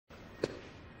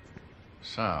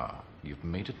So, you've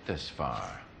made it this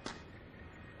far.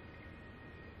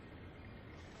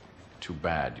 Too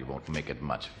bad you won't make it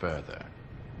much further.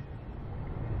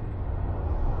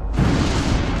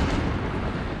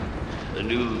 A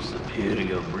new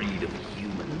superior breed of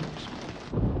humans,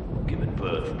 given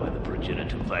birth by the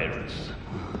progenitor virus.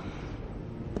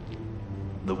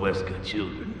 The Wesker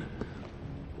children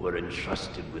were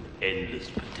entrusted with endless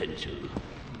potential.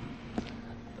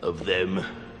 Of them,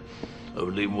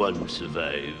 only one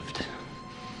survived.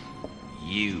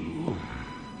 You.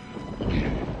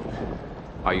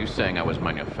 Are you saying I was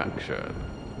manufactured?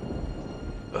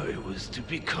 I was to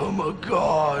become a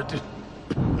god.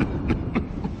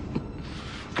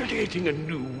 Creating a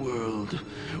new world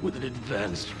with an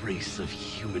advanced race of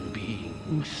human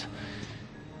beings.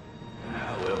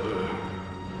 However,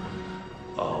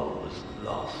 all was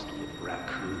lost with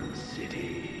Raccoon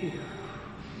City.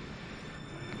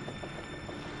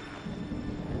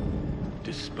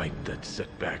 Despite that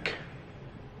setback,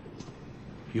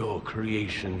 your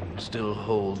creation still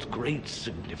holds great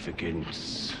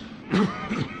significance.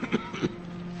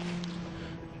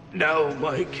 Now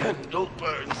my candle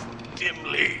burns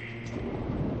dimly.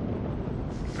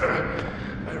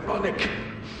 Ironic,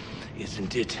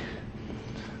 isn't it?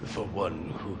 For one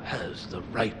who has the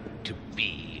right to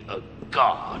be a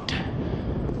god.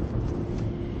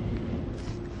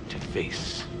 To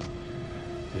face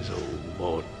his own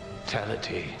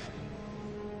mortality.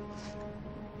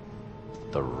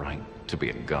 The right to be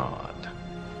a god.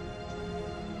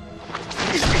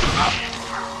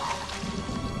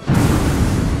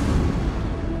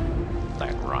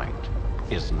 That right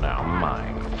is now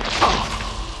mine.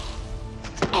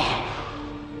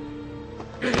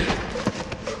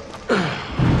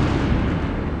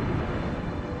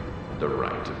 The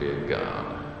right to be a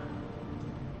god.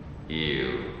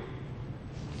 You.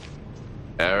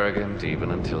 Arrogant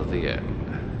even until the end.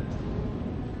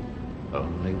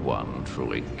 Only one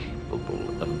truly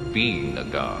capable of being a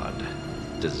god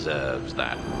deserves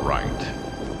that right.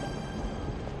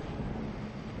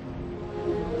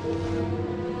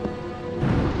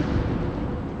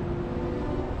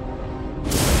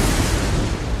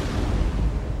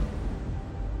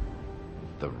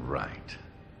 The right.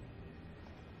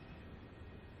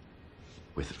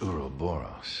 With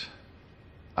Ouroboros,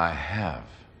 I have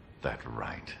that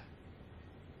right.